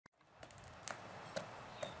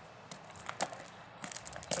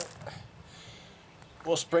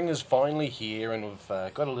Well, spring is finally here and we've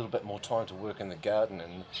got a little bit more time to work in the garden,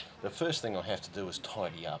 and the first thing I have to do is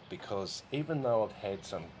tidy up, because even though I've had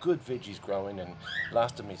some good veggies growing and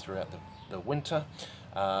lasted me throughout the winter,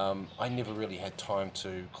 I never really had time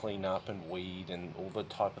to clean up and weed and all the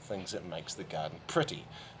type of things that makes the garden pretty.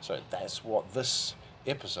 So that's what this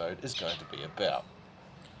episode is going to be about.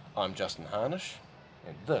 I'm Justin Harnish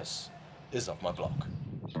and this is Off My Block.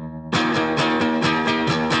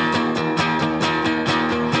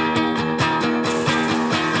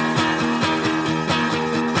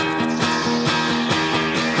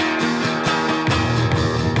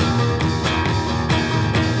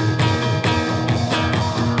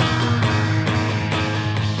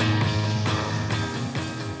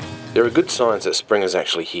 There are good signs that spring is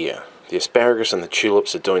actually here. The asparagus and the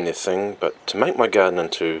tulips are doing their thing, but to make my garden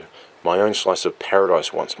into my own slice of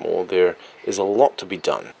paradise once more, there is a lot to be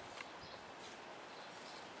done.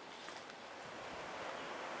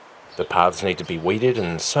 The paths need to be weeded,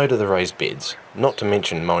 and so do the raised beds, not to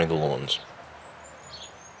mention mowing the lawns.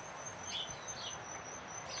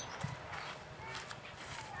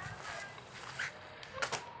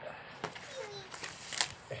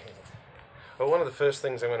 Well, one of the first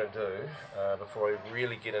things I'm going to do before I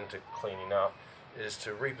really get into cleaning up is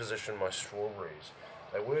to reposition my strawberries.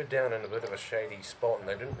 They were down in a bit of a shady spot and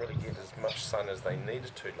they didn't really get as much sun as they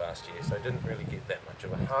needed to last year, so I didn't really get that much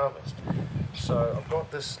of a harvest. So I've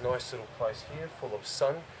got this nice little place here full of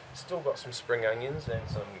sun. Still got some spring onions and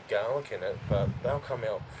some garlic in it, but they'll come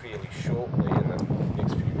out fairly shortly in the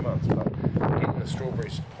next few months. But getting the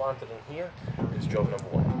strawberries planted in here is job number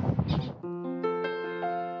one.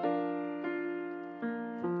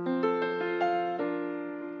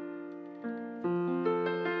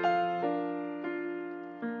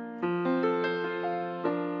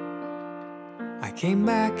 I came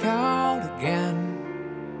back out again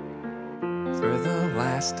for the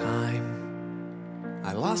last time.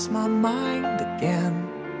 I lost my mind again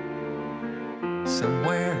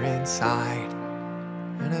somewhere inside,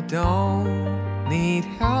 and I don't need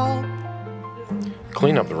help.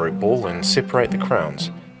 Clean up the root ball and separate the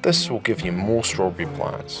crowns. This will give you more strawberry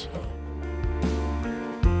plants.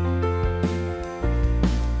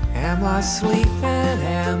 Am I sleeping?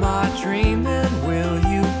 Am I dreaming? Will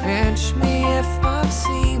you pinch me if I'm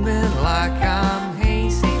seeming like I'm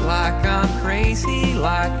hazy, like I'm crazy,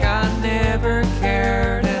 like I never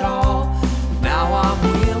cared at all? Now I'm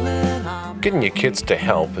wheeling. Getting your kids to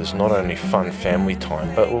help is not only fun family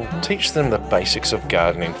time, but will teach them the basics of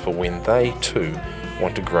gardening for when they too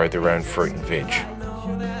want to grow their own fruit and veg.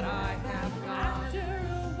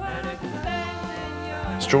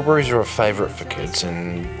 Strawberries are a favourite for kids,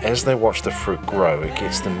 and as they watch the fruit grow, it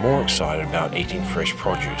gets them more excited about eating fresh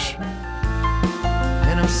produce.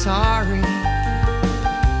 And I'm sorry,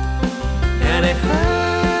 and it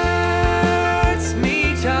hurts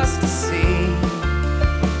me just to see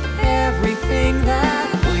everything that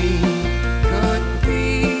we could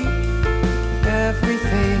be,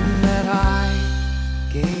 everything that I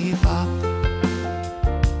gave up.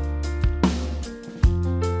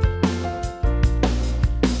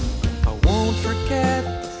 Forget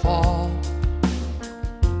the fall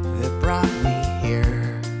that brought me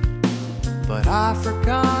here, but I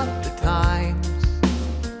forgot the times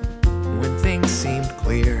when things seemed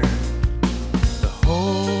clear. The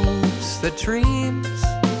hopes, the dreams.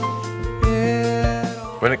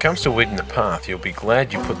 When it comes to weeding the path, you'll be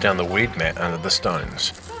glad you put down the weed mat under the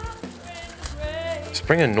stones.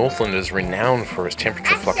 Spring in Northland is renowned for its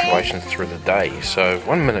temperature fluctuations through the day, so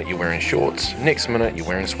one minute you're wearing shorts, next minute you're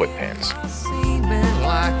wearing sweatpants.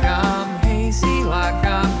 Like I'm hazy, like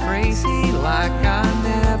I'm crazy, like I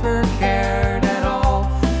never cared at all.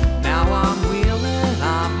 Now I'm wheeling,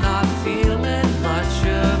 I'm not feeling much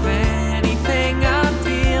of anything I'm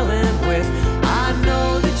dealing with. I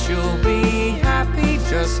know that you'll be happy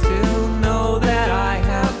just to know that I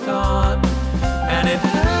have gone, and it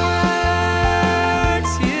hurts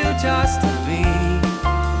you just to be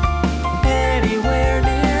anywhere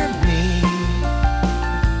near me,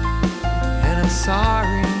 and I'm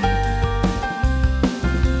sorry.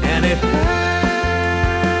 And it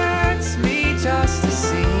hurts me just to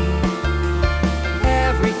see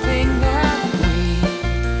everything that we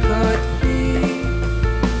could be,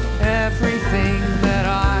 everything that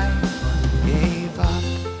I gave up.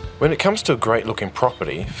 When it comes to a great looking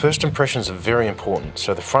property, first impressions are very important,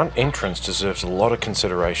 so the front entrance deserves a lot of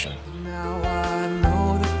consideration. Now I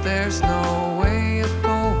know that there's no way of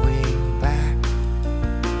going back,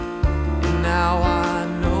 and now I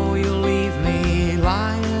know you'll leave me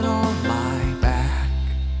lying on my back.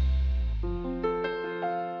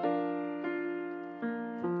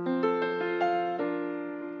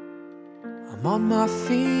 I'm on my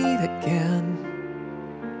feet again.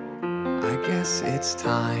 I guess it's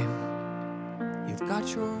time. You've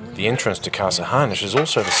got your The entrance to Casa Harnish is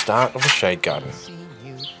also the start of the shade garden.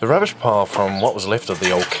 The rubbish pile from what was left of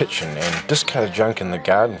the old kitchen and discarded junk in the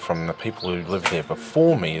garden from the people who lived there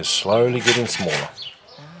before me is slowly getting smaller.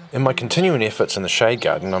 In my continuing efforts in the shade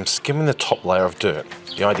garden, I'm skimming the top layer of dirt.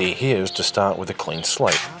 The idea here is to start with a clean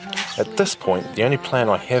slate. At this point, the only plan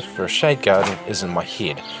I have for a shade garden is in my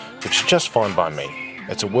head, which is just fine by me.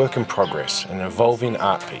 It's a work in progress, an evolving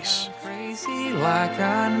art piece. crazy like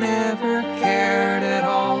I never cared at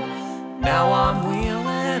all. Now I'm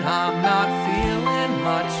wheeling, I'm not feeling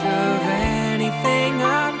much of anything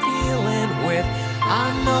I'm dealing with.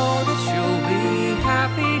 I know that you'll be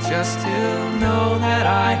happy just to know that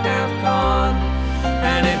I have gone.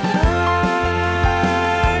 And it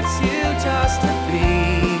hurts you just to be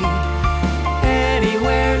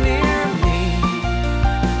anywhere near me.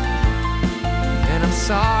 And I'm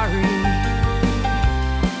sorry.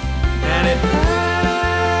 And it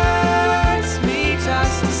hurts me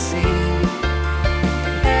just to see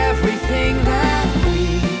everything that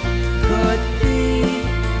we could be,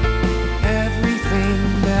 everything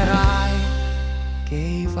that I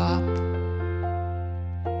gave up.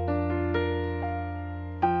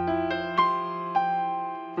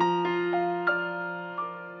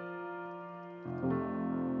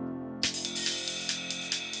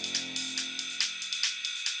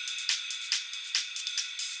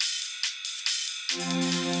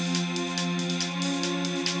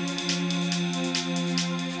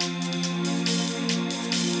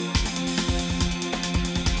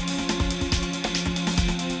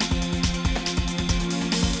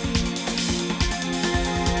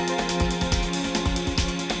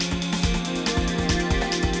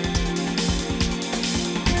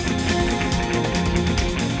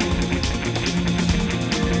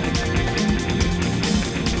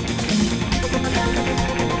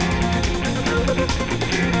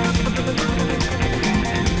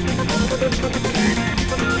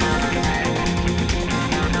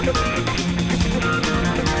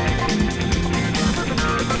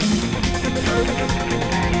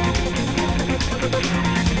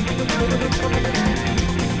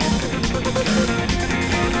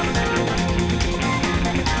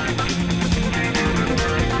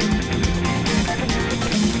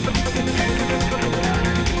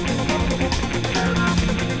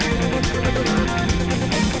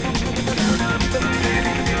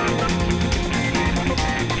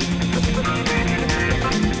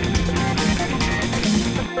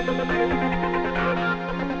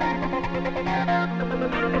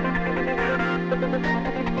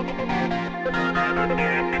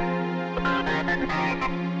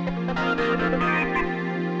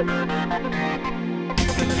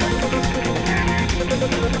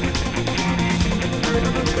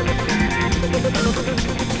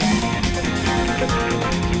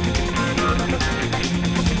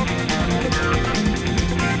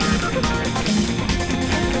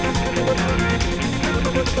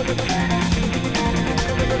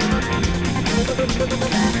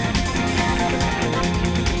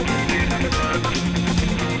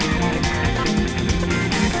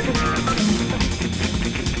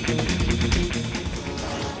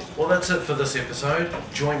 Well, that's it for this episode.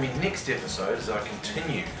 Join me next episode as I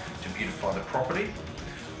continue to beautify the property,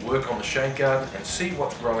 work on the shade garden and see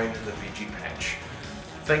what's growing in the veggie patch.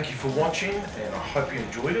 Thank you for watching and I hope you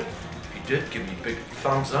enjoyed it. If you did, give me a big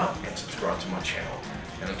thumbs up and subscribe to my channel.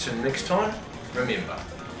 And until next time, remember,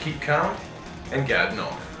 keep calm and garden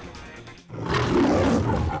on.